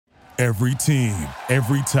Every team,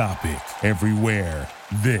 every topic, everywhere.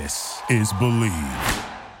 This is Believe.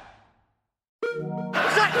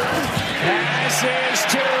 Pass is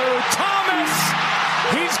to Thomas.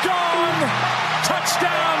 He's gone.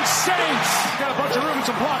 Touchdown, Saints. Got a bunch of room and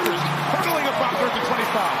some blockers. Hurdling it backward to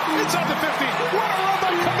 25. Inside the 50. What a run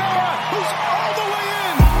by Kamara, who's all the way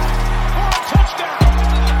in for a touchdown.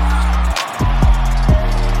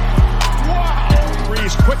 Wow.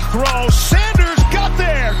 Breeze, quick throw. Sanders got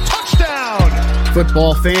there. Touchdown.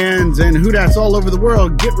 Football fans and Hootats all over the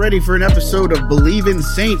world, get ready for an episode of Believe in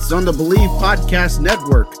Saints on the Believe Podcast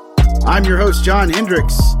Network. I'm your host, John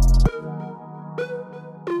Hendricks.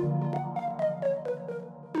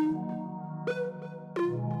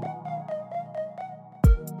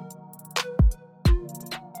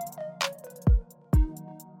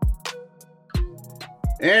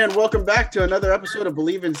 And welcome back to another episode of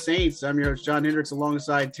Believe in Saints. I'm your host, John Hendricks,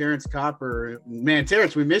 alongside Terrence Copper. Man,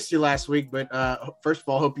 Terrence, we missed you last week, but first of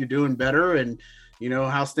all, hope you're doing better. And, you know,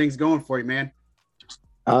 how's things going for you, man?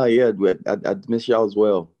 Yeah, I miss y'all as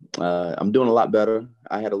well. I'm doing a lot better.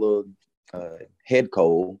 I had a little head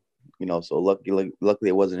cold, you know, so luckily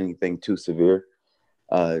it wasn't anything too severe.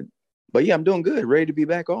 But yeah, I'm doing good, ready to be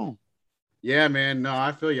back on. Yeah, man. No,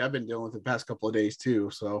 I feel you. I've been dealing with it the past couple of days too.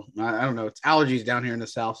 So I don't know. It's allergies down here in the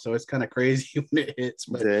South, so it's kind of crazy when it hits.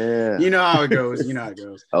 But yeah, you know how it goes.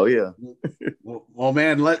 Oh yeah. Well,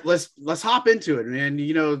 man. Let's hop into it, man.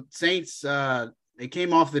 You know, Saints. They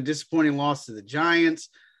came off the disappointing loss to the Giants.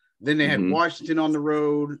 Then they had Washington on the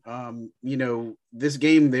road. You know, this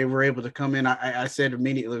game they were able to come in. I said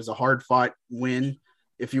immediately it was a hard fought win,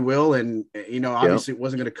 if you will, and you know, obviously it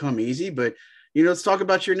wasn't going to come easy, but. You know, let's talk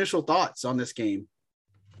about your initial thoughts on this game.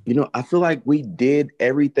 You know, I feel like we did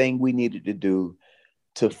everything we needed to do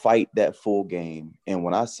to fight that full game. And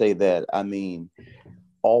when I say that, I mean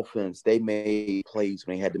offense, they made plays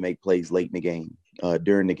when they had to make plays late in the game,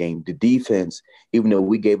 during the game. The defense, even though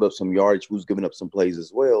we gave up some yards, we was giving up some plays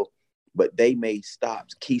as well, but they made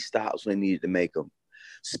key stops when they needed to make them.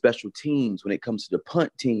 Special teams, when it comes to the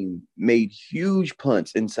punt team, made huge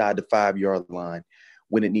punts inside the 5-yard line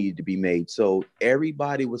when it needed to be made. So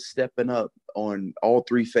everybody was stepping up on all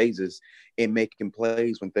three phases and making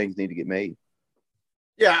plays when things need to get made.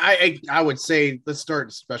 Yeah, I would say let's start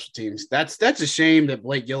with special teams. That's a shame that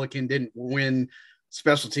Blake Gillikin didn't win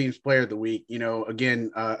special teams player of the week. You know,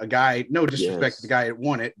 again, a guy, no disrespect to the guy that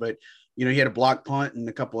won it, but you know, he had a block punt and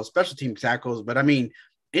a couple of special team tackles. But I mean,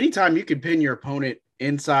 anytime you can pin your opponent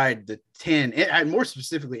inside the 10, and more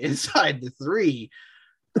specifically inside the 3,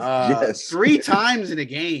 3 times in a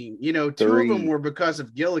game, you know, 2 of them were because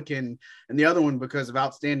of Gillikin and the other one because of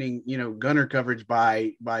outstanding, you know, gunner coverage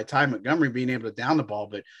by Ty Montgomery being able to down the ball.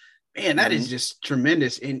 But man, that is just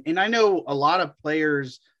tremendous. And I know a lot of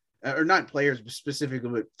players, or not players specifically,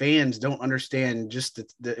 but fans don't understand just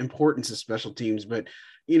the importance of special teams. But,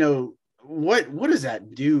 you know, what does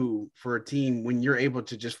that do for a team when you're able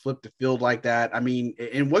to just flip the field like that? I mean,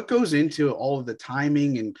 and what goes into all of the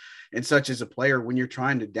timing and such as a player when you're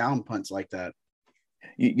trying to down punts like that?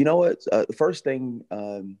 You know what? The first thing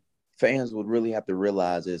fans would really have to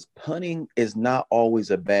realize is punting is not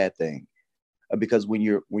always a bad thing, because when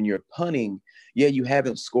you're punting, yeah, you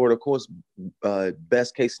haven't scored. Of course,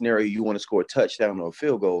 best case scenario, you want to score a touchdown or a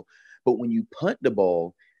field goal, but when you punt the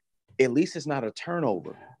ball, at least it's not a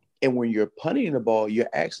turnover. And when you're punting the ball, you're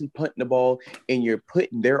actually punting the ball and you're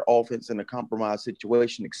putting their offense in a compromised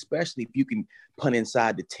situation, especially if you can punt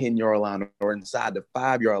inside the 10-yard line or inside the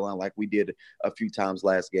 5-yard line like we did a few times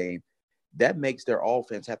last game. That makes their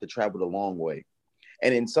offense have to travel the long way.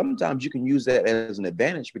 And then sometimes you can use that as an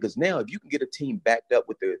advantage, because now if you can get a team backed up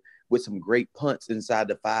with some great punts inside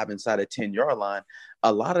the 5, inside the 10-yard line,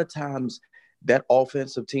 a lot of times that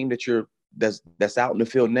offensive team that's out in the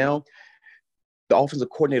field now, the offensive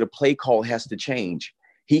coordinator play call has to change.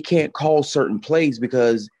 He can't call certain plays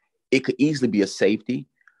because it could easily be a safety,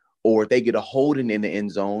 or if they get a holding in the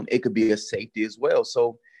end zone, it could be a safety as well.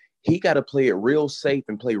 So he got to play it real safe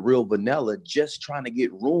and play real vanilla, just trying to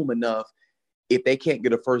get room enough. If they can't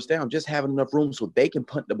get a first down, just having enough room so they can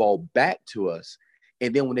punt the ball back to us.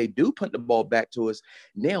 And then when they do punt the ball back to us,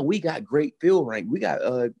 now we got great field rank. We got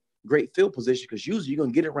a great field position, because usually you're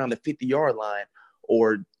going to get it around the 50-yard line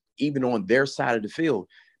or even on their side of the field,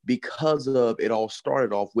 because of it all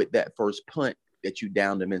started off with that first punt that you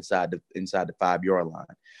downed them inside the 5-yard line.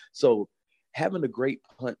 So having a great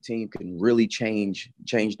punt team can really change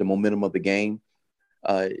the momentum of the game.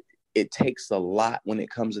 It takes a lot when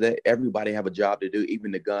it comes to that. Everybody have a job to do,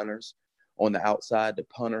 even the gunners on the outside. The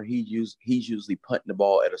punter, he's usually punting the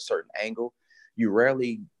ball at a certain angle. You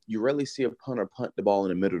rarely you rarely see a punter punt the ball in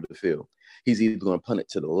the middle of the field. He's either going to punt it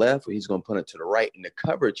to the left or he's going to punt it to the right, and the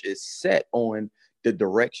coverage is set on the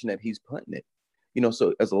direction that he's punting it.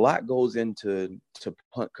 So as a lot goes into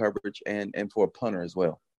punt coverage and for a punter as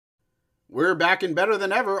well. We're back and better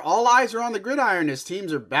than ever. All eyes are on the gridiron as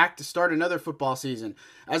teams are back to start another football season.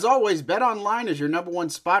 As always, BetOnline is your number one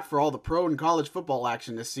spot for all the pro and college football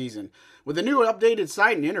action this season. With a new updated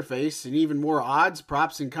site and interface and even more odds,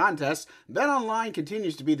 props, and contests, BetOnline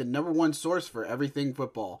continues to be the number one source for everything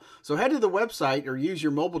football. So head to the website or use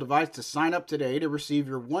your mobile device to sign up today to receive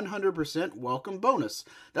your 100% welcome bonus.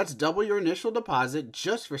 That's double your initial deposit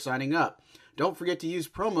just for signing up. Don't forget to use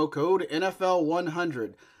promo code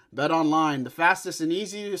NFL100. BetOnline, the fastest and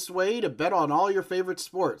easiest way to bet on all your favorite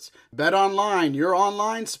sports. BetOnline, your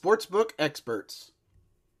online sportsbook experts.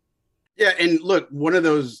 Yeah, and look, one of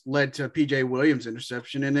those led to a P.J. Williams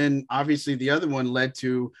interception, and then obviously the other one led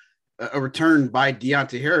to a return by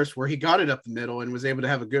Deontay Harris where he got it up the middle and was able to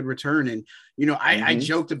have a good return. And, I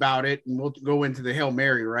joked about it, and we'll go into the Hail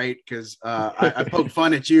Mary, right? Because I poked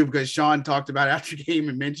fun at you because Sean talked about it after the game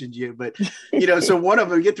and mentioned you. But, so one of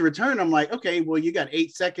them get the return. I'm like, okay, well, you got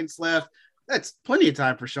 8 seconds left. That's plenty of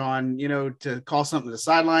time for Sean, to call something to the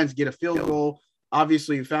sidelines, get a field goal.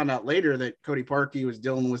 Obviously, we found out later that Cody Parkey was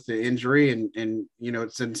dealing with the injury, and it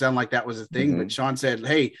didn't sound like that was a thing. But Sean said,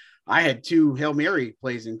 hey, I had 2 Hail Mary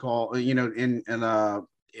plays in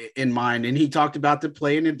mind. And he talked about the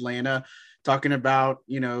play in Atlanta, talking about,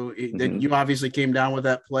 that you obviously came down with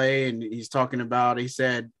that play. And he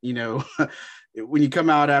said, when you come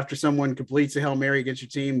out after someone completes a Hail Mary against your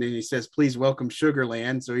team, then he says, please welcome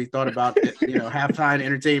Sugarland. So he thought about, halftime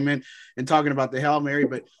entertainment and talking about the Hail Mary.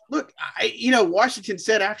 But look, Washington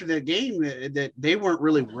said after that game that they weren't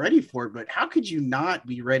really ready for it. But how could you not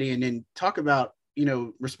be ready? And then talk about,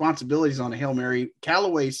 responsibilities on a Hail Mary.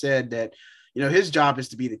 Callaway said that, his job is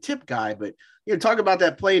to be the tip guy, but, talk about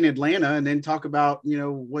that play in Atlanta and then talk about,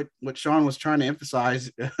 what Sean was trying to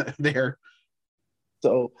emphasize there.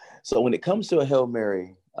 So when it comes to a Hail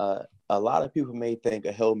Mary, a lot of people may think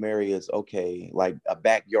a Hail Mary is okay, like a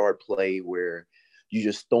backyard play where you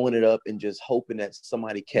just throwing it up and just hoping that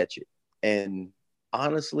somebody catch it. And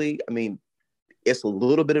honestly, it's a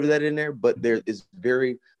little bit of that in there, but there is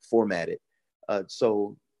very formatted.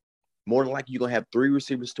 So more than likely, you're going to have 3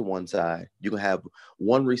 receivers to one side. You're going to have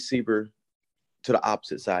 1 receiver to the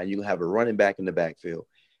opposite side. You're going to have a running back in the backfield.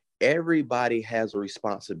 Everybody has a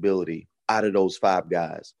responsibility out of those 5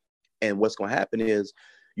 guys. And what's going to happen is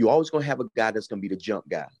you're always going to have a guy that's going to be the jump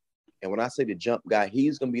guy. And when I say the jump guy,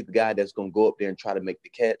 he's going to be the guy that's going to go up there and try to make the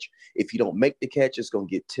catch. If you don't make the catch, it's going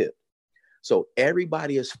to get tipped. So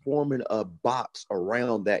everybody is forming a box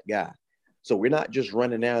around that guy. So we're not just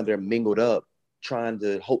running down there mingled up, trying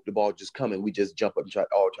to hope the ball just come and we just jump up and try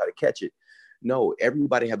to catch it. No,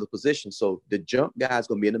 everybody have a position. So the jump guy is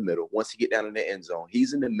going to be in the middle. Once he get down in the end zone,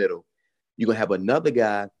 he's in the middle. You're going to have another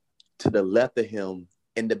guy to the left of him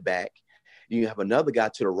in the back. You have another guy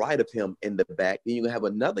to the right of him in the back. Then you have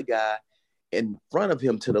another guy in front of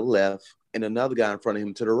him to the left and another guy in front of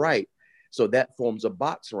him to the right. So that forms a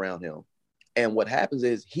box around him. And what happens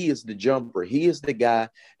is he is the jumper. He is the guy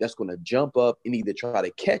that's going to jump up and either try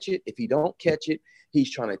to catch it. If he don't catch it,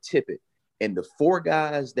 he's trying to tip it. And the 4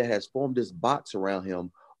 guys that has formed this box around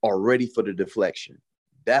him are ready for the deflection.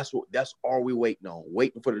 That's all we waiting on,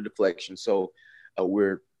 waiting for the deflection. So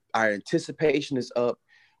our anticipation is up.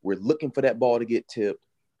 We're looking for that ball to get tipped.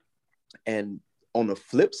 And on the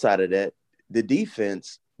flip side of that, the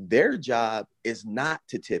defense, their job is not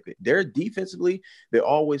to tip it. They're defensively, they're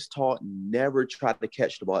always taught never try to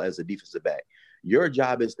catch the ball as a defensive back. Your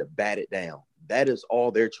job is to bat it down. That is all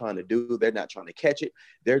they're trying to do. They're not trying to catch it.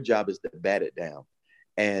 Their job is to bat it down.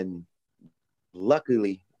 And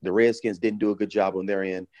luckily, the Redskins didn't do a good job on their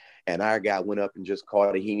end. And our guy went up and just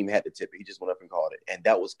caught it. He didn't even have to tip it. He just went up and caught it. And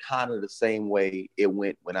that was kind of the same way it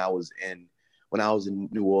went when I was in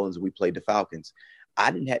New Orleans and we played the Falcons. I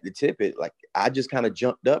didn't have to tip it. Like, I just kind of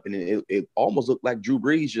jumped up and it almost looked like Drew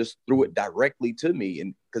Brees just threw it directly to me,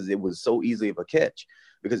 and because it was so easy of a catch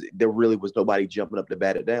because there really was nobody jumping up to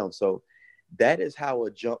bat it down. So that is how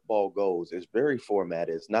a jump ball goes. It's very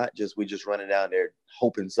formatted. It's not just we just running down there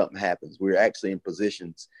hoping something happens. We're actually in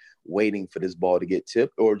positions waiting for this ball to get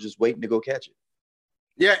tipped or just waiting to go catch it.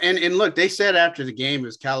 Yeah, and look, they said after the game, it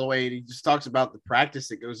was Callaway, he just talks about the practice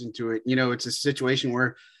that goes into it. It's a situation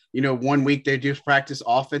where, 1 week they just practice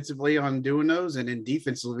offensively on doing those, and then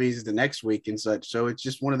defensively is the next week and such. So it's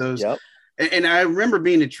just one of those. Yep. And I remember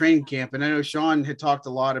being at training camp, and I know Sean had talked a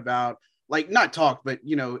lot about, like, not talk, but,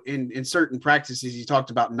 in certain practices, he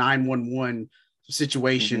talked about 911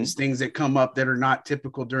 situations, things that come up that are not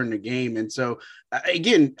typical during the game. And so,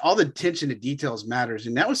 again, all the attention to details matters.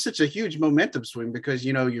 And that was such a huge momentum swing because,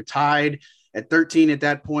 you're tied at 13 at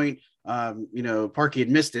that point. Parkey had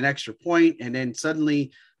missed an extra point, and then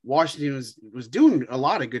suddenly Washington was doing a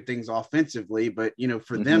lot of good things offensively, but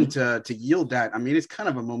for them to yield that, I mean, it's kind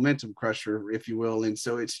of a momentum crusher, if you will. And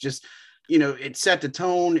so it's just, it set the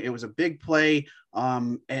tone. It was a big play.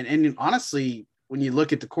 And honestly, when you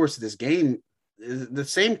look at the course of this game, the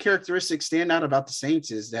same characteristics stand out about the Saints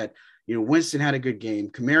is that, Winston had a good game.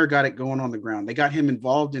 Kamara got it going on the ground. They got him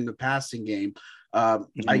involved in the passing game.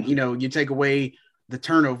 You take away the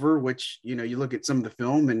turnover, which, you look at some of the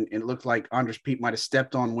film and it looked like Andres Pete might've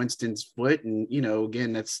stepped on Winston's foot. And,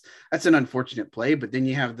 again, that's an unfortunate play, but then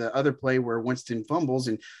you have the other play where Winston fumbles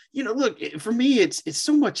and, look, for me, it's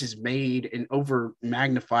so much is made and over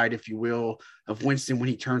magnified, if you will, of Winston when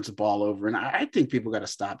he turns the ball over. And I think people got to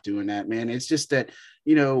stop doing that, man. It's just that,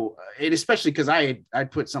 it, especially because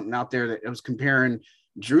I'd put something out there that I was comparing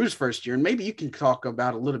Drew's first year. And maybe you can talk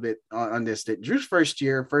about a little bit on this, that Drew's first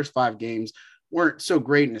 5 games weren't so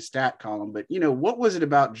great in the stat column, but what was it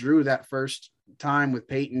about Drew that first time with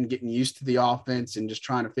Peyton getting used to the offense and just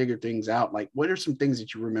trying to figure things out? Like, what are some things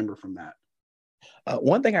that you remember from that?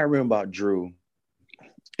 One thing I remember about Drew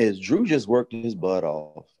is Drew just worked his butt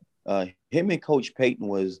off. Him and Coach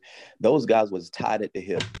Peyton those guys was tied at the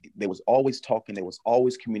hip. They was always talking. They was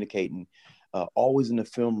always communicating, always in the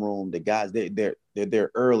film room. The guys, they're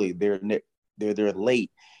there early. They're late.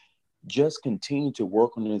 Just continue to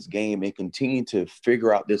work on this game and continue to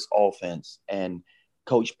figure out this offense. And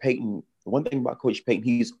Coach Peyton, one thing about Coach Peyton,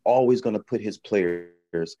 he's always going to put his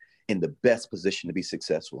players in the best position to be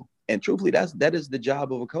successful. And truthfully, that is the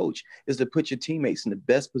job of a coach, is to put your teammates in the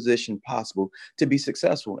best position possible to be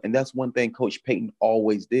successful. And that's one thing Coach Peyton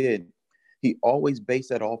always did. He always based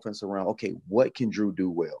that offense around, okay, what can Drew do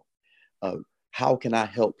well? How can I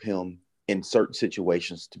help him in certain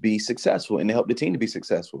situations to be successful and to help the team to be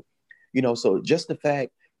successful? So just the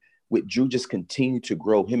fact with Drew just continue to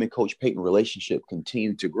grow, him and Coach Peyton relationship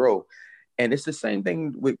continue to grow. And it's the same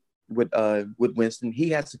thing with Winston. He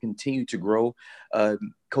has to continue to grow.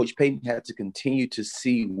 Coach Peyton had to continue to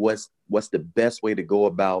see what's the best way to go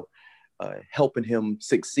about helping him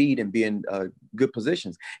succeed and be in good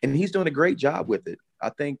positions. And he's doing a great job with it. I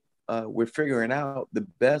think we're figuring out the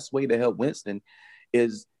best way to help Winston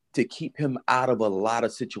is to keep him out of a lot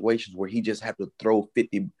of situations where he just have to throw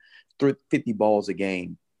 50 balls a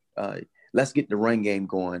game. Let's get the run game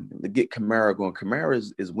going. Get Kamara going. Kamara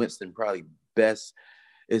is Winston probably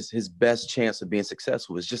his best chance of being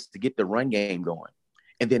successful is just to get the run game going.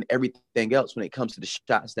 And then everything else when it comes to the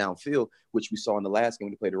shots downfield, which we saw in the last game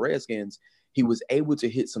when he played the Redskins, he was able to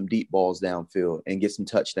hit some deep balls downfield and get some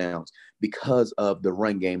touchdowns because of the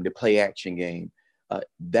run game, the play action game.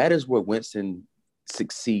 That is where Winston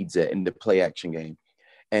succeeds at, in the play action game.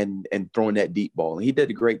 And throwing that deep ball. And he did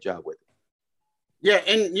a great job with it. Yeah,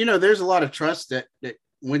 and, there's a lot of trust that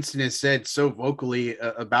Winston has said so vocally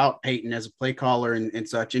about Peyton as a play caller and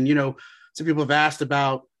such. And, some people have asked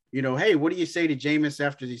about, hey, what do you say to Jameis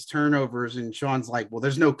after these turnovers? And Sean's like, well,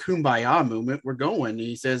 there's no kumbaya movement. We're going. And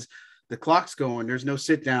he says, the clock's going. There's no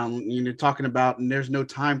sit down, talking about, and there's no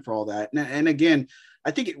time for all that. And again, I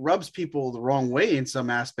think it rubs people the wrong way in some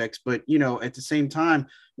aspects, but at the same time,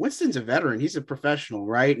 Winston's a veteran. He's a professional,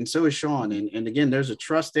 right? And so is Sean. And again, there's a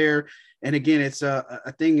trust there. And again, it's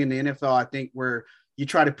a thing in the NFL, I think, where you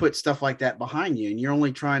try to put stuff like that behind you and you're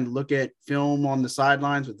only trying to look at film on the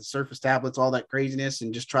sidelines with the Surface tablets, all that craziness,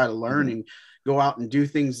 and just try to learn and go out and do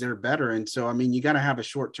things that are better. And so, I mean, you got to have a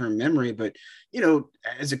short-term memory, but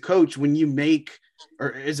as a coach, when you make,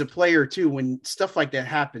 or as a player too, when stuff like that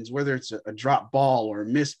happens, whether it's a drop ball or a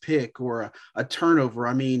missed pick or a turnover,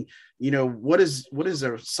 I mean, what does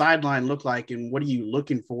a sideline look like and what are you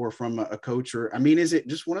looking for from a coach? Or, I mean, is it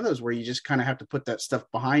just one of those where you just kind of have to put that stuff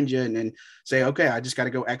behind you and then say, okay, I just got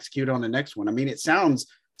to go execute on the next one? I mean, it sounds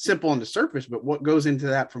simple on the surface, but what goes into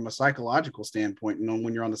that from a psychological standpoint,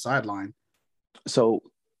 when you're on the sideline? So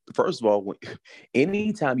first of all,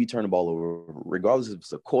 anytime you turn the ball over, regardless if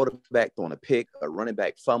it's a quarterback throwing a pick, a running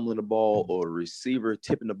back fumbling the ball, or a receiver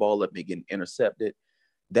tipping the ball up and getting intercepted,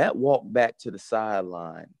 that walk back to the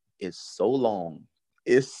sideline is so long.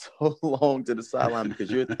 It's so long to the sideline because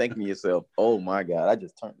you're thinking to yourself, oh my God, I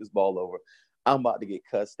just turned this ball over. I'm about to get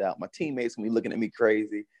cussed out. My teammates will be looking at me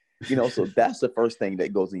crazy. So that's the first thing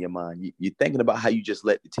that goes in your mind. You're thinking about how you just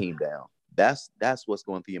let the team down. That's what's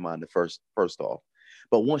going through your mind first off.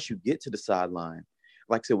 But once you get to the sideline,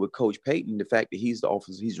 like I said, with Coach Peyton, the fact that he's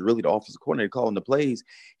really the offensive coordinator calling the plays,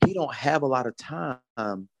 he don't have a lot of time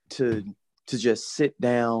to to just sit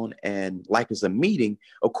down and like it's a meeting.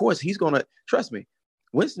 Of course, he's going to, trust me,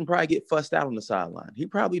 Winston probably get fussed out on the sideline. He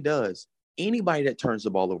probably does. Anybody that turns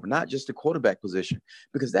the ball over, not just the quarterback position,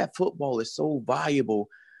 because that football is so valuable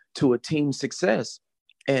to a team's success.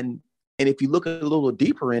 And if you look a little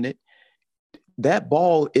deeper in it, that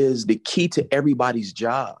ball is the key to everybody's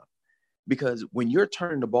job. Because when you're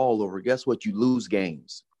turning the ball over, guess what? You lose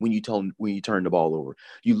games. When you turn the ball over,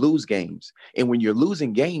 you lose games. And when you're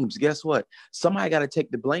losing games, guess what? Somebody got to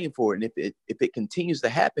take the blame for it. And if it continues to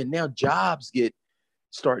happen, now jobs people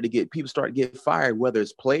start to get fired, whether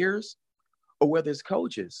it's players or whether it's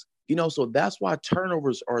coaches. So that's why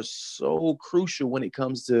turnovers are so crucial when it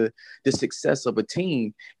comes to the success of a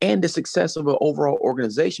team and the success of an overall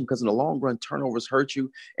organization, because in the long run, turnovers hurt you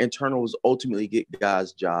and turnovers ultimately get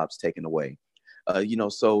guys' jobs taken away.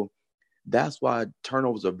 So that's why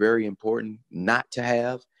turnovers are very important not to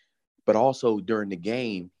have, but also during the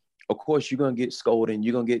game. Of course, you're going to get scolded and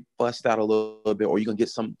you're going to get fussed out a little bit, or you're going to get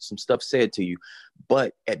some stuff said to you.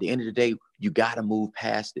 But at the end of the day, you got to move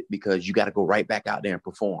past it, because you got to go right back out there and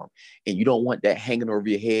perform. And you don't want that hanging over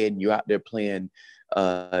your head and you're out there playing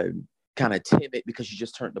kind of timid because you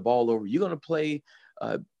just turned the ball over. You're going to play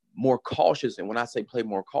more cautious. And when I say play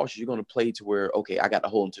more cautious, you're going to play to where, okay, I got to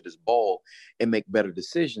hold onto this ball and make better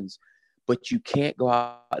decisions. But you can't go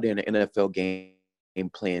out there in an NFL game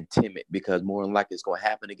and playing timid, because more than likely it's going to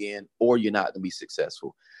happen again, or you're not going to be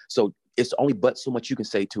successful. So it's only but so much you can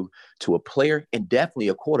say to a player, and definitely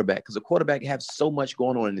a quarterback, because a quarterback has so much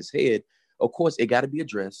going on in his head. Of course, it got to be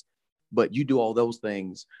addressed, but you do all those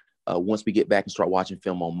things once we get back and start watching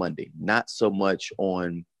film on Monday, not so much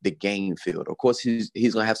on the game field. Of course, he's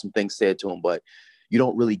going to have some things said to him, but you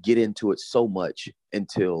don't really get into it so much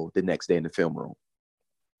until the next day in the film room.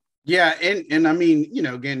 Yeah, and I mean,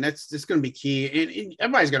 again, that's going to be key. And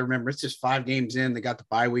everybody's got to remember, it's just 5 games in. They got the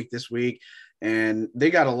bye week this week, and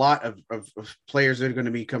they got a lot of players that are going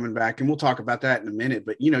to be coming back. And we'll talk about that in a minute.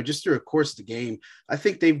 But, just through the course of the game, I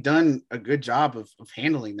think they've done a good job of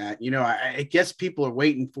handling that. I guess people are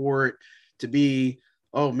waiting for it to be,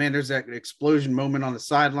 oh, man, there's that explosion moment on the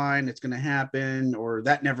sideline that's going to happen, or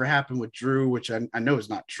that never happened with Drew, which I know is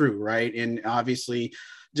not true, right? And obviously –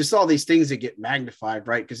 just all these things that get magnified,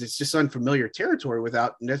 right? Because it's just unfamiliar territory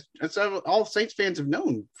that's all Saints fans have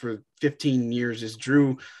known for 15 years is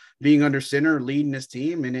Drew being under center, leading his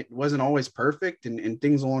team. And it wasn't always perfect and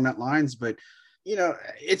things along that lines, but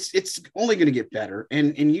it's only going to get better.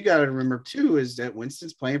 And you got to remember too, is that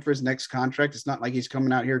Winston's playing for his next contract. It's not like he's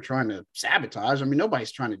coming out here trying to sabotage. I mean,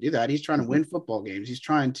 nobody's trying to do that. He's trying to win football games. He's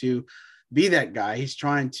trying to be that guy. He's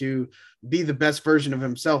trying to be the best version of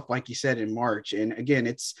himself, like he said in March. And again,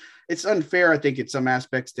 it's unfair, I think, in some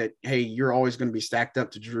aspects that, hey, you're always going to be stacked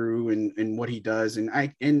up to Drew and what he does.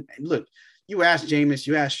 And look, you ask Jameis,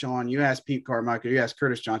 you ask Sean, you ask Pete Carmichael, you ask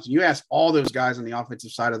Curtis Johnson, you ask all those guys on the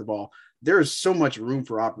offensive side of the ball. There is so much room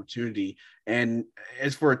for opportunity. And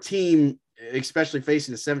as for a team, especially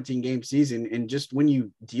facing a 17-game season, and just when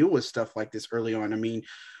you deal with stuff like this early on, I mean,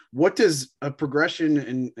 what does a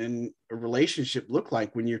progression and a relationship look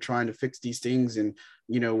like when you're trying to fix these things? And,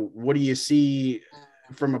 what do you see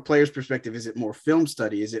from a player's perspective? Is it more film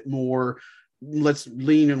study? Is it more, let's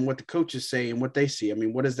lean on what the coaches say and what they see? I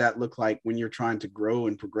mean, what does that look like when you're trying to grow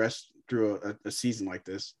and progress through a season like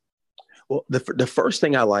this? Well, the first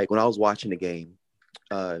thing I like when I was watching the game,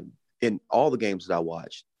 in all the games that I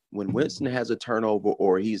watched, when Winston has a turnover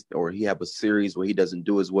or he have a series where he doesn't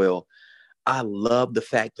do as well, I love the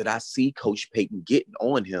fact that I see Coach Payton getting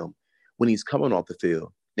on him when he's coming off the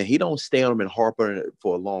field. Now, he don't stay on him and harp on it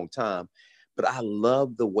for a long time, but I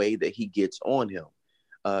love the way that he gets on him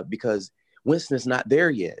because Winston is not there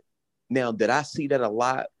yet. Now, did I see that a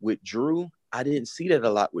lot with Drew? I didn't see that a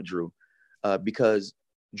lot with Drew because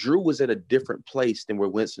Drew was at a different place than where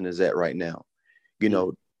Winston is at right now.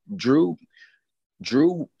 Drew,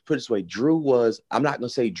 put it this way, I'm not going to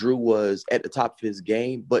say Drew was at the top of his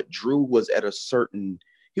game, but Drew was at a certain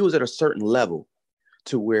level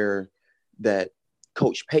to where that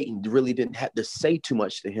Coach Payton really didn't have to say too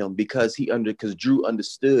much to him because Drew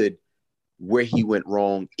understood where he went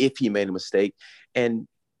wrong if he made a mistake. And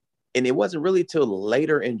it wasn't really till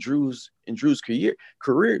later in Drew's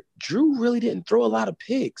career, Drew really didn't throw a lot of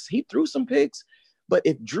picks. He threw some picks, but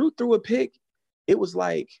if Drew threw a pick, it was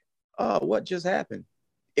like, oh, what just happened?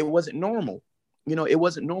 It wasn't normal. It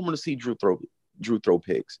wasn't normal to see Drew throw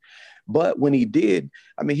picks. But when he did,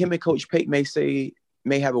 I mean, him and Coach Payton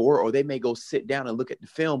may have a word, or they may go sit down and look at the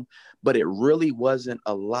film, but it really wasn't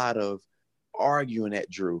a lot of arguing at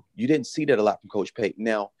Drew. You didn't see that a lot from Coach Payton.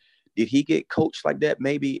 Now, did he get coached like that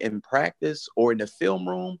maybe in practice or in the film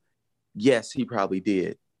room? Yes, he probably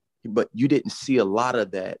did. but you didn't see a lot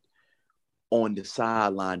of that on the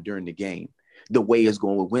sideline during the game, the way it's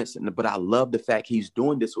going with Winston. But I love the fact he's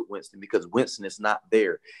doing this with Winston because Winston is not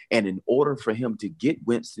there. And in order for him to get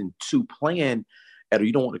Winston to playing at,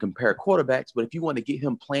 you don't want to compare quarterbacks, but if you want to get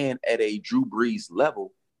him playing at a Drew Brees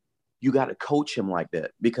level, you got to coach him like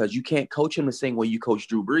that, because you can't coach him the same way you coach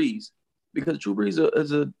Drew Brees, because Drew Brees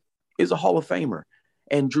is a Hall of Famer.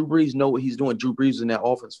 And Drew Brees know what he's doing. Drew Brees was in that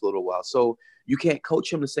offense for a little while. So you can't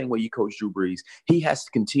coach him the same way you coach Drew Brees. He has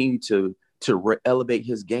to continue to elevate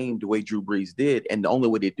his game the way Drew Brees did. And the only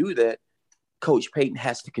way to do that, Coach Payton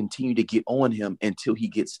has to continue to get on him until he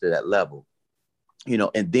gets to that level.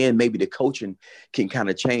 And then maybe the coaching can kind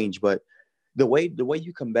of change. But the way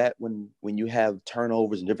you combat when you have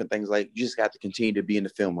turnovers and different things, like, you just got to continue to be in the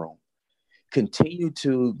film room. Continue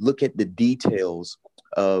to look at the details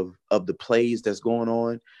of the plays that's going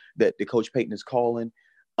on, that the Coach Payton is calling,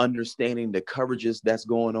 understanding the coverages that's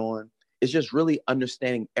going on. It's just really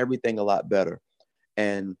understanding everything a lot better,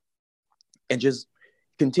 and just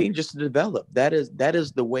continue just to develop. That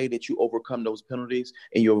is the way that you overcome those penalties,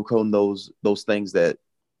 and you overcome those things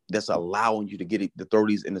that's allowing you to to throw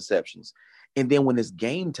these interceptions. And then when it's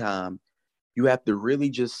game time, you have to really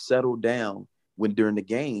just settle down during the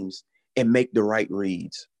games and make the right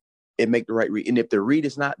reads. And if the read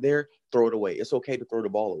is not there, throw it away. It's okay to throw the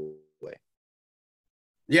ball away.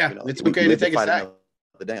 Yeah, it's okay to take a sack.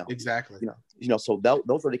 Down. Exactly. So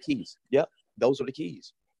those are the keys. Yep, those are the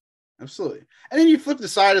keys. Absolutely. And then you flip the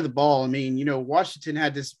side of the ball. I mean, Washington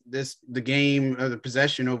had the game, the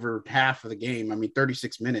possession over half of the game. I mean,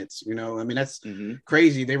 36 minutes, that's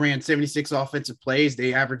crazy. They ran 76 offensive plays.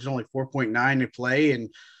 They averaged only 4.9 to play. And,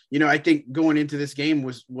 I think going into this game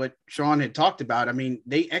was what Sean had talked about. I mean,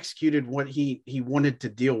 they executed what he wanted to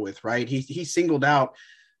deal with, right? He singled out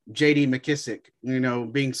J.D. McKissick,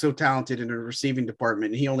 being so talented in the receiving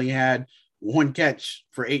department. He only had one catch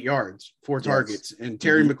for 8 yards, 4 targets. And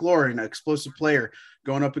Terry McLaurin, an explosive player,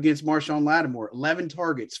 going up against Marshawn Lattimore, 11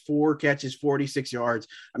 targets, 4 catches, 46 yards.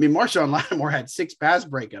 I mean, Marshawn Lattimore had 6 pass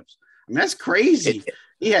breakups. I mean, that's crazy.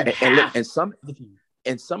 He had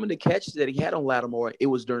and some of the catches that he had on Lattimore, it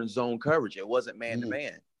was during zone coverage. It wasn't man to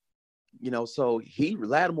man. So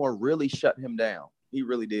Lattimore really shut him down. He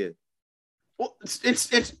really did. Well,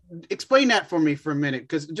 it's explain that for me for a minute,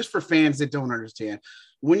 because just for fans that don't understand,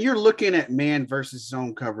 when you're looking at man versus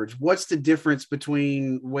zone coverage, what's the difference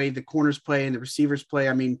between the way the corners play and the receivers play?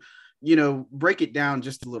 I mean, break it down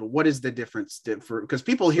just a little. What is the difference because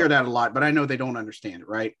people hear that a lot, but I know they don't understand it,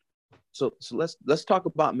 right? So let's talk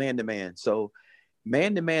about man to man. So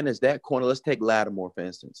man to man is that corner. Let's take Lattimore, for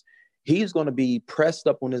instance. He's going to be pressed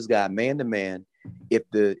up on this guy man to man. If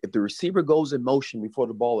the receiver goes in motion before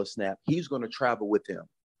the ball is snapped, he's going to travel with him.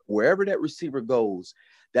 Wherever that receiver goes,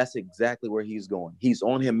 that's exactly where he's going. He's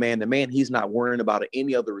on him man to man. He's not worrying about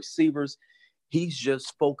any other receivers. He's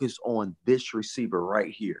just focused on this receiver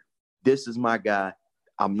right here. This is my guy.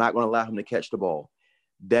 I'm not going to allow him to catch the ball.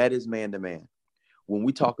 That is man to man. When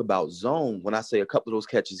we talk about zone, when I say a couple of those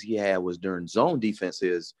catches he had was during zone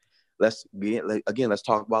defenses, let's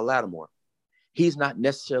talk about Lattimore. He's not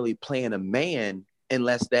necessarily playing a man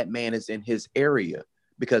unless that man is in his area,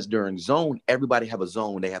 because during zone, everybody have a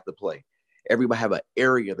zone they have to play. Everybody have an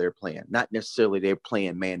area they're playing, not necessarily they're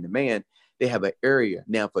playing man to man. They have an area.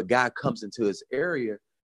 Now, if a guy comes into his area,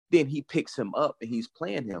 then he picks him up and he's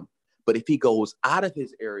playing him. But if he goes out of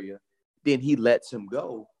his area, then he lets him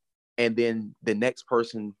go. And then the next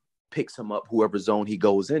person picks him up, whoever zone he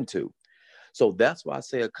goes into. So that's why I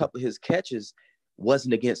say a couple of his catches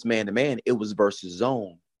wasn't against man-to-man. It was versus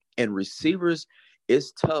zone. And receivers,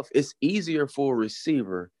 it's tough. It's easier for a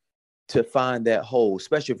receiver to find that hole,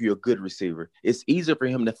 especially if you're a good receiver. It's easier for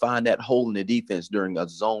him to find that hole in the defense during a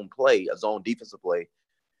zone play, a zone defensive play,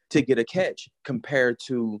 to get a catch compared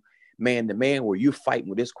to man-to-man where you're fighting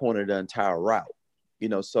with this corner the entire route.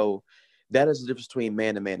 So that is the difference between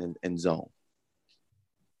man-to-man and zone.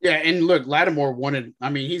 Yeah, and look, Lattimore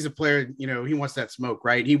he's a player, he wants that smoke,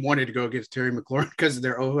 right? He wanted to go against Terry McLaurin because of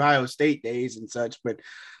their Ohio State days and such. But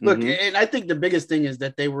look, and I think the biggest thing is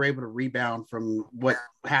that they were able to rebound from what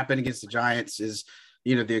happened against the Giants is,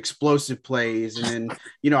 the explosive plays. And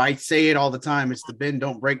then, I say it all the time, it's the bend,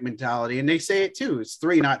 don't break mentality. And they say it too. It's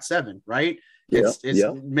 3, not 7, right? It's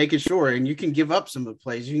making sure, and you can give up some of the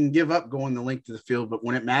plays. You can give up going the length of the field, but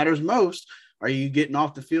when it matters most, are you getting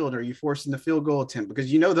off the field? Are you forcing the field goal attempt?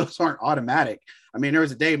 Because those aren't automatic. I mean, there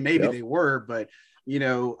was a day maybe they were, but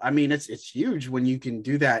I mean, it's huge when you can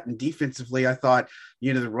do that. And defensively, I thought,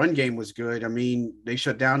 the run game was good. I mean, they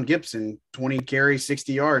shut down Gibson, 20 carries,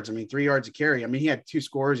 60 yards. I mean, 3 yards a carry. I mean, he had 2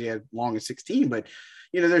 scores. He had long as 16, but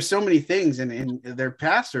there's so many things. And their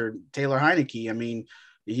passer, Taylor Heineke, I mean,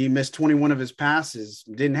 he missed 21 of his passes,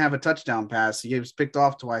 didn't have a touchdown pass. He was picked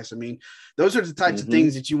off twice. I mean, those are the types of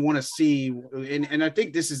things that you want to see. And I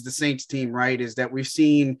think this is the Saints team, right? Is that we've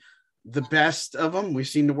seen the best of them. We've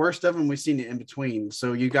seen the worst of them. We've seen it in between.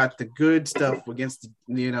 So you got the good stuff against,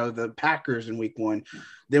 the Packers in week 1.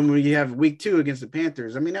 Then when you have week 2 against the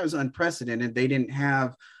Panthers, I mean, that was unprecedented. They didn't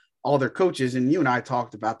have all their coaches. And you and I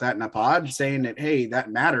talked about that in a pod saying that, hey,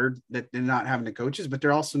 that mattered that they're not having the coaches, but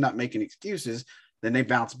they're also not making excuses. Then they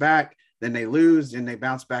bounce back, then they lose, and they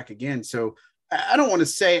bounce back again. So I don't want to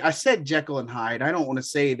say, I said Jekyll and Hyde. I don't want to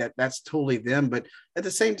say that that's totally them, but at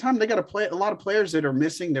the same time, they got to play a lot of players that are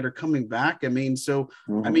missing that are coming back. I mean,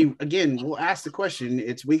 I mean, again, we'll ask the question.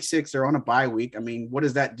 It's week 6. They're on a bye week. I mean, what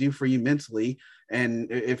does that do for you mentally?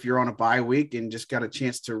 And if you're on a bye week and just got a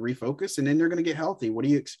chance to refocus, and then they're going to get healthy, what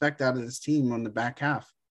do you expect out of this team on the back half?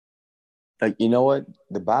 You know what?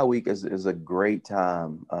 The bye week is a great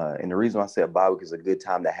time. And the reason why I say a bye week is a good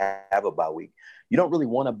time to have a bye week. You don't really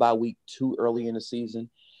want a bye week too early in the season.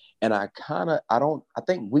 And I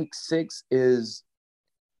think week 6 is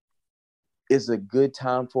a good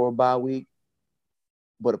time for a bye week.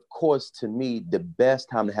 But of course, to me, the best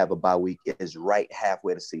time to have a bye week is right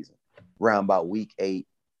halfway the season, around about week 8,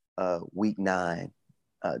 week 9.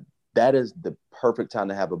 That is the perfect time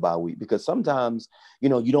to have a bye week, because sometimes, you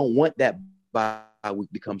don't want that bye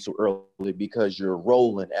week to come so early because you're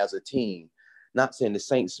rolling as a team. Not saying the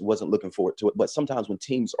Saints wasn't looking forward to it, but sometimes when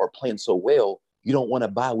teams are playing so well, you don't want a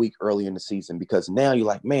bye week early in the season, because now you're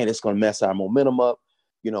like, man, it's going to mess our momentum up.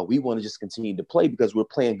 We want to just continue to play because we're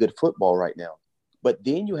playing good football right now. But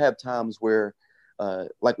then you have times where,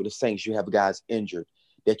 like with the Saints, you have guys injured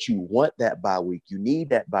that you want that bye week. You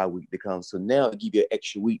need that bye week to come. So now it give you an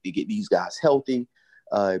extra week to get these guys healthy.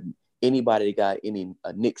 Anybody that got any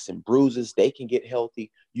nicks and bruises, they can get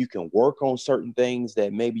healthy. You can work on certain things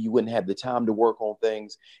that maybe you wouldn't have the time to work on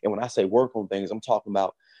things. And when I say work on things, I'm talking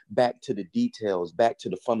about back to the details, back to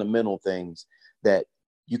the fundamental things that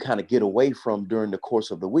you kind of get away from during the course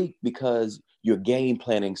of the week because you're game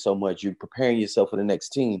planning so much. You're preparing yourself for the next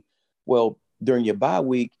team. Well, during your bye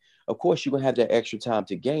week, of course, you're going to have that extra time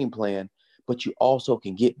to game plan, but you also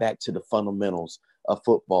can get back to the fundamentals of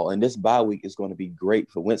football. And this bye week is going to be great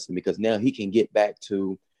for Winston because now he can get back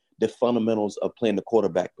to the fundamentals of playing the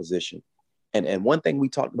quarterback position. And one thing we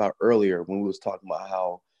talked about earlier when we was talking about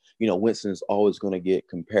how, Winston is always going to get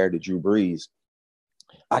compared to Drew Brees.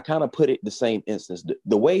 I kind of put it the same instance.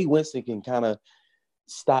 The way Winston can kind of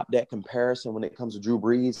stop that comparison when it comes to Drew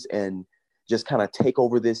Brees and just kind of take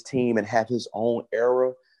over this team and have his own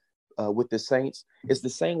era with the Saints, it's the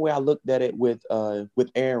same way I looked at it with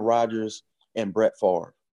Aaron Rodgers and Brett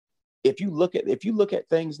Favre. If you look at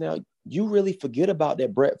things now, you really forget about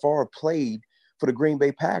that Brett Favre played for the Green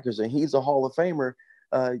Bay Packers, and he's a Hall of Famer.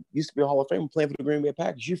 Used to be a Hall of Famer playing for the Green Bay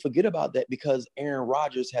Packers. You forget about that because Aaron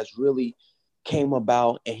Rodgers has really came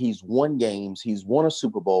about and he's won games. He's won a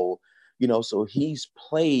Super Bowl, so he's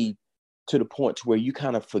played to the point to where you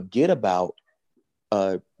kind of forget about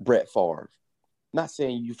Brett Favre. Not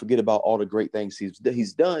saying you forget about all the great things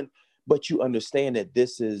he's done, but you understand that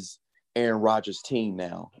this is Aaron Rodgers' team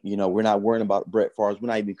now. We're not worrying about Brett Favre. We're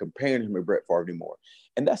not even comparing him to Brett Favre anymore.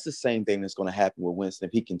 And that's the same thing that's going to happen with Winston.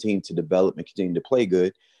 If he continues to develop and continue to play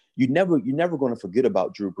good, you're never going to forget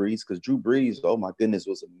about Drew Brees, because Drew Brees, oh my goodness,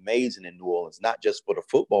 was amazing in New Orleans, not just for the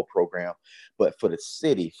football program, but for the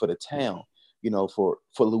city, for the town, for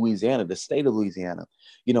Louisiana, the state of Louisiana.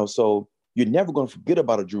 So you're never going to forget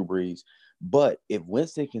about a Drew Brees. But if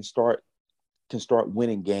Winston can start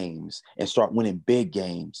winning games and start winning big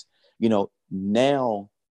games, now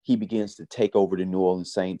he begins to take over the New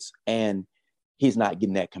Orleans Saints, and he's not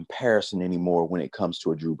getting that comparison anymore when it comes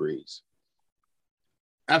to a Drew Brees.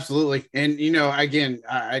 Absolutely. And, again,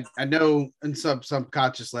 I know in some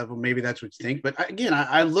subconscious level, maybe that's what you think. But again,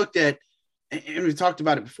 I looked at, and we talked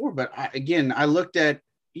about it before, but I looked at,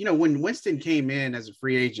 when Winston came in as a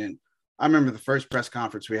free agent, I remember the first press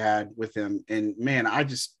conference we had with him, and man, I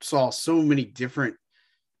just saw so many different,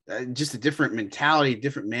 just a different mentality,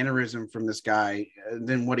 different mannerism from this guy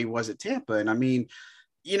than what he was at Tampa. And I mean,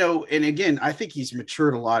 and again, I think he's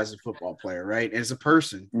matured a lot as a football player, right? As a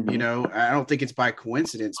person, I don't think it's by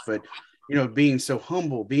coincidence, but, being so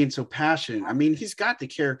humble, being so passionate. I mean, he's got the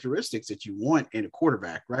characteristics that you want in a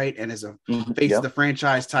quarterback, right? And as a face of the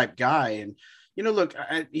franchise type guy. And, look,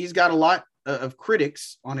 he's got a lot of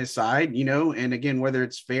critics on his side, and again, whether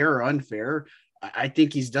it's fair or unfair, I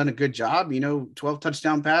think he's done a good job. 12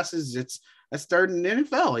 touchdown passes. That's third in the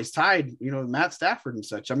NFL. He's tied, with Matt Stafford and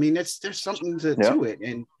such. I mean, there's something to it.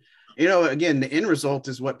 And, again, the end result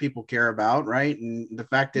is what people care about, right? And the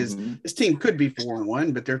fact is this team could be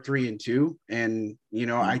 4-1, but they're 3-2. And,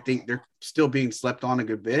 I think they're still being slept on a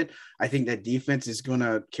good bit. I think that defense is going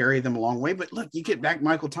to carry them a long way. But look, you get back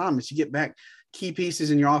Michael Thomas, you get back key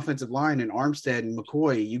pieces in your offensive line and Armstead and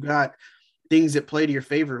McCoy. You got things that play to your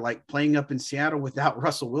favor, like playing up in Seattle without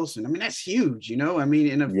Russell Wilson. I mean, that's huge,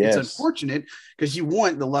 it's unfortunate because you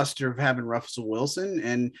want the luster of having Russell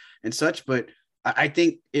Wilson and such, but I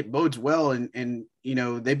think it bodes well. And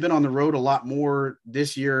they've been on the road a lot more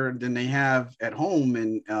this year than they have at home.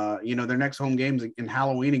 And, their next home games in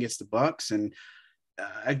Halloween against the Bucs. And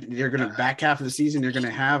they're going to back half of the season. They're going to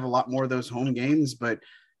have a lot more of those home games, but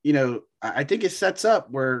I think it sets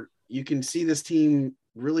up where you can see this team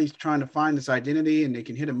really trying to find this identity and they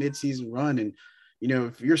can hit a midseason run. And,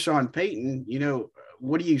 if you're Sean Payton,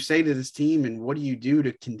 what do you say to this team and what do you do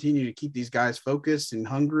to continue to keep these guys focused and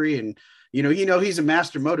hungry? And, he's a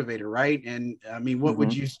master motivator, right? And I mean, what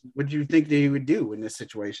would you think that he would do in this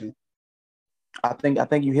situation? I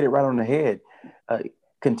think you hit it right on the head.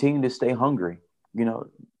 Continue to stay hungry,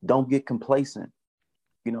 don't get complacent.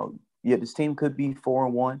 This team could be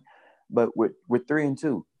 4-1, but we're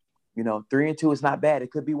 3-2. 3-2 is not bad.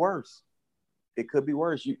 It could be worse. It could be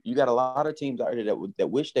worse. You got a lot of teams out there that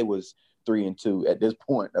wish they was 3-2 at this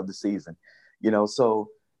point of the season. So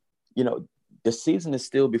the season is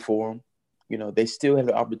still before them. They still have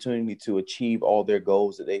the opportunity to achieve all their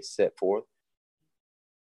goals that they set forth.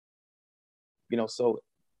 So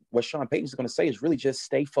what Sean Payton's going to say is really just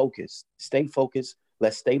stay focused. Stay focused.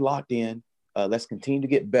 Let's stay locked in. Let's continue to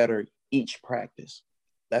get better each practice.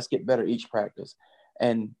 Let's get better each practice.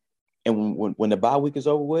 And when the bye week is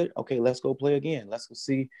over with, okay, let's go play again. Let's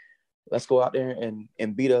go out there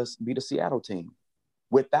and beat a Seattle team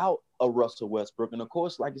without a Russell Westbrook. And of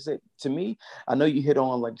course, like you said, to me, I know you hit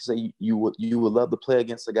on, like you say, you would love to play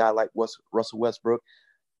against a guy like Russell Westbrook.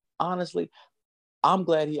 Honestly, I'm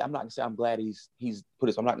glad I'm not gonna say I'm glad he's put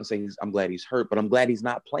this. I'm not gonna say I'm glad he's hurt, but I'm glad he's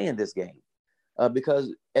not playing this game.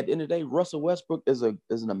 Because at the end of the day, Russell Westbrook is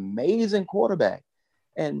an amazing quarterback.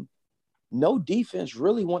 And no defense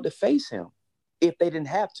really wanted to face him if they didn't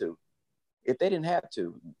have to.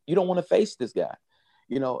 You don't want to face this guy,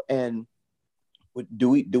 and do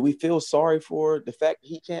we feel sorry for the fact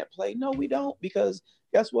he can't play? No, we don't, because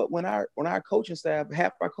guess what? When our coaching staff,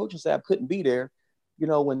 half our coaching staff couldn't be there,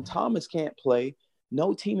 when Thomas can't play,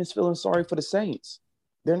 no team is feeling sorry for the Saints.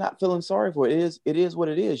 They're not feeling sorry for it. It is what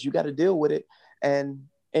it is. You got to deal with it and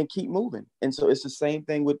keep moving. And so it's the same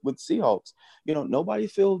thing with Seahawks. Nobody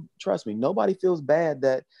feels bad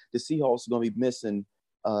that the Seahawks are going to be missing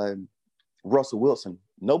Russell Wilson.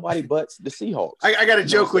 Nobody but the Seahawks. I got a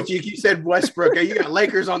joke with you. You said Westbrook. You got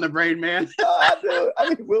Lakers on the brain, man. I do. I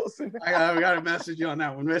mean, Wilson. I got to message you on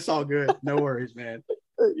that one. It's all good. No worries, man.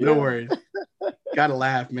 No worries. Gotta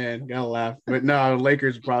laugh, man. Gotta laugh. But no,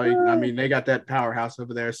 Lakers probably, they got that powerhouse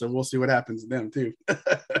over there, so we'll see what happens to them too.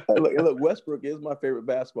 Look, Westbrook is my favorite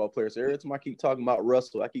basketball player. So every time I keep talking about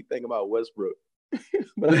Russell, I keep thinking about Westbrook.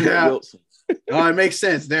 But I Wilson. Oh, it makes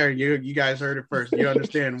sense there. You guys heard it first. You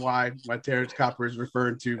understand why Terrence Copper is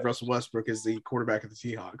referring to Russell Westbrook as the quarterback of the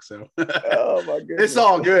Seahawks. So oh my goodness. It's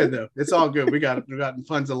all good though. It's all good. We got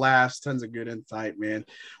tons of laughs, tons of good insight, man.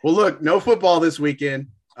 Well, look, no football this weekend.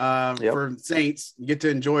 For Saints, you get to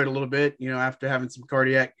enjoy it a little bit, after having some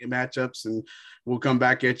cardiac matchups, and we'll come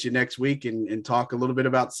back at you next week and talk a little bit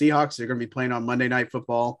about Seahawks. They're going to be playing on Monday Night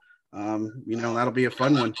Football. That'll be a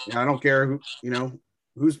fun one. I don't care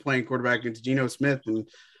who's playing quarterback against Geno Smith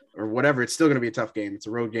or whatever. It's still going to be a tough game. It's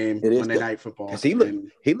a road game. Monday Night Football. He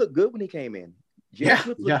looked good when he came in.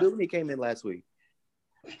 Smith looked good when he came in last week.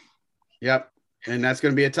 Yep. And that's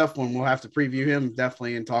going to be a tough one. We'll have to preview him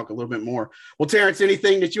definitely and talk a little bit more. Well, Terrence,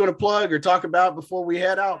 anything that you want to plug or talk about before we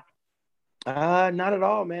head out? Not at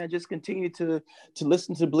all, man. Just continue to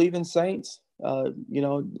listen to Believe in Saints.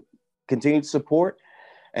 Continue to support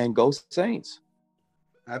and go Saints.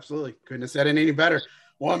 Absolutely. Couldn't have said it any better.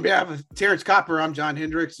 Well, on behalf of Terrence Copper, I'm John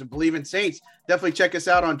Hendricks of Believe in Saints. Definitely check us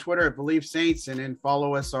out on Twitter at Believe Saints and then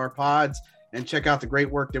follow us, our pods, and check out the great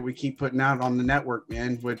work that we keep putting out on the network,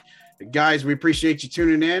 man. But guys, we appreciate you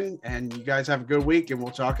tuning in, and you guys have a good week, and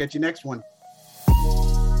we'll talk at you next one.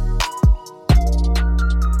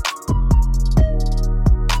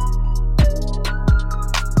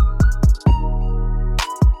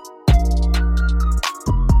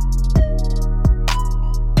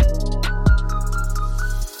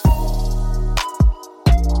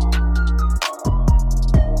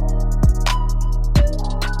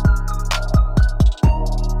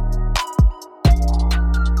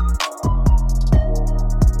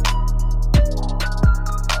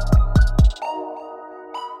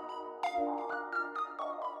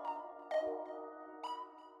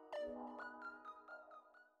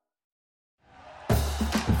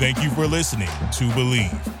 Thank you for listening to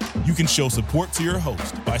Believe. You can show support to your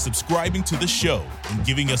host by subscribing to the show and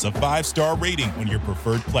giving us a 5-star rating on your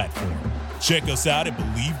preferred platform. Check us out at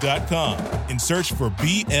Believe.com and search for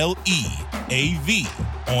BLEAV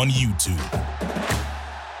on YouTube.